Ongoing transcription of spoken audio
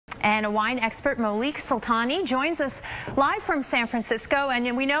And wine expert Monique Soltani joins us live from San Francisco.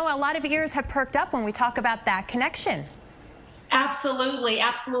 And we know a lot of ears have perked up when we talk about that connection. Absolutely,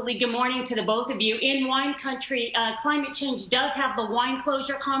 absolutely. Good morning to the both of you. In wine country, climate change does have the wine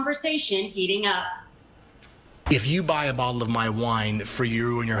closure conversation heating up. If you buy a bottle of my wine for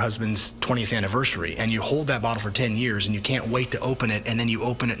you and your husband's 20th anniversary and you hold that bottle for 10 years and you can't wait to open it, and then you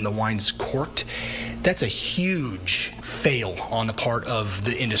open it and the wine's corked, that's a huge fail on the part of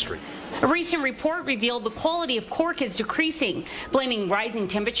the industry. A recent report revealed the quality of cork is decreasing, blaming rising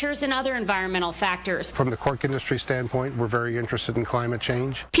temperatures and other environmental factors. From the cork industry standpoint, we're very interested in climate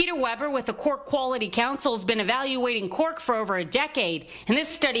change. Peter Weber with the Cork Quality Council has been evaluating cork for over a decade, and this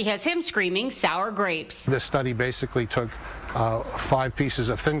study has him screaming sour grapes. This study basically took 5 pieces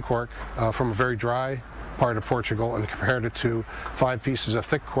of thin cork from a very dry part of Portugal and compared it to 5 pieces of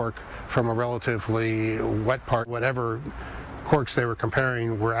thick cork from a relatively wet part. Whatever corks they were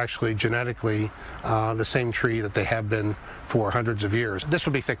comparing were actually genetically the same tree that they have been for hundreds of years. This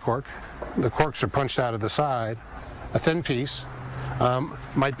would be thick cork. The corks are punched out of the side. A thin piece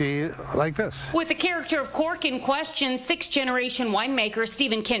might be like this. With the character of cork in question, 6th-generation winemaker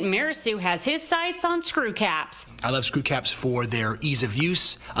Stephen Kent Marisu has his sights on screw caps. I love screw caps for their ease of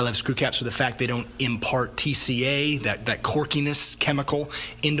use. I love screw caps for the fact they don't impart TCA, that corkiness chemical,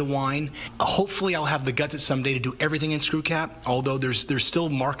 into wine. Hopefully I'll have the guts at someday to do everything in screw cap, although there's still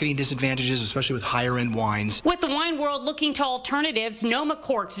marketing disadvantages, especially with higher end wines. With the wine world looking to alternatives, Noma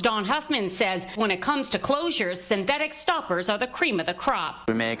Cork's Don Huffman says when it comes to closures, synthetic stoppers are the cream of the crop.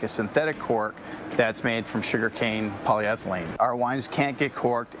 We make a synthetic cork that's made from sugarcane polyethylene. Our wines can't get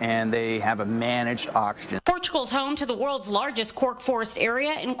corked and they have a managed oxygen. Portugal's home to the world's largest cork forest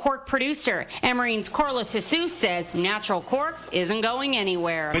area and cork producer. Amarine's Carlos Jesus says natural cork isn't going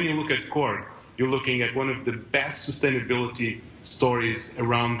anywhere. When you look at cork, you're looking at one of the best sustainability stories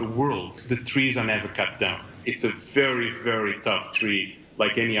around the world. The trees are never cut down. It's a very, very tough tree,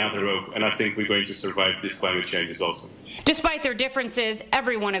 like any other oak, and I think we're going to survive this climate changes also. Despite their differences,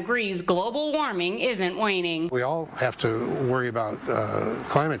 everyone agrees global warming isn't waning. We all have to worry about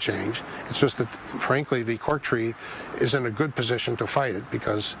climate change. It's just that, frankly, the cork tree is in a good position to fight it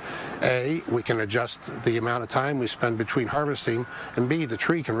because, A, we can adjust the amount of time we spend between harvesting, and B, the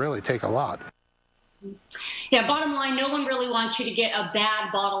tree can really take a lot. Yeah, bottom line, no one really wants you to get a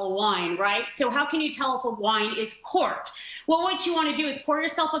bad bottle of wine, right? So how can you tell if a wine is corked? Well, what you want to do is pour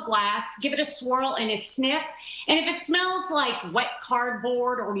yourself a glass, give it a swirl and a sniff, and if it smells like wet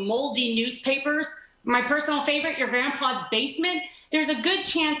cardboard or moldy newspapers, my personal favorite, your grandpa's basement, there's a good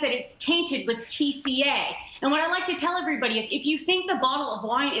chance that it's tainted with TCA. And what I like to tell everybody is if you think the bottle of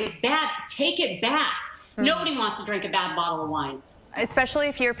wine is bad, take it back. Nobody wants to drink a bad bottle of wine. Especially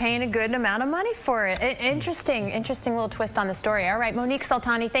if you're paying a good amount of money for it. Interesting little twist on the story. All right, Monique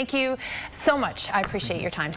Soltani, thank you so much. I appreciate your time.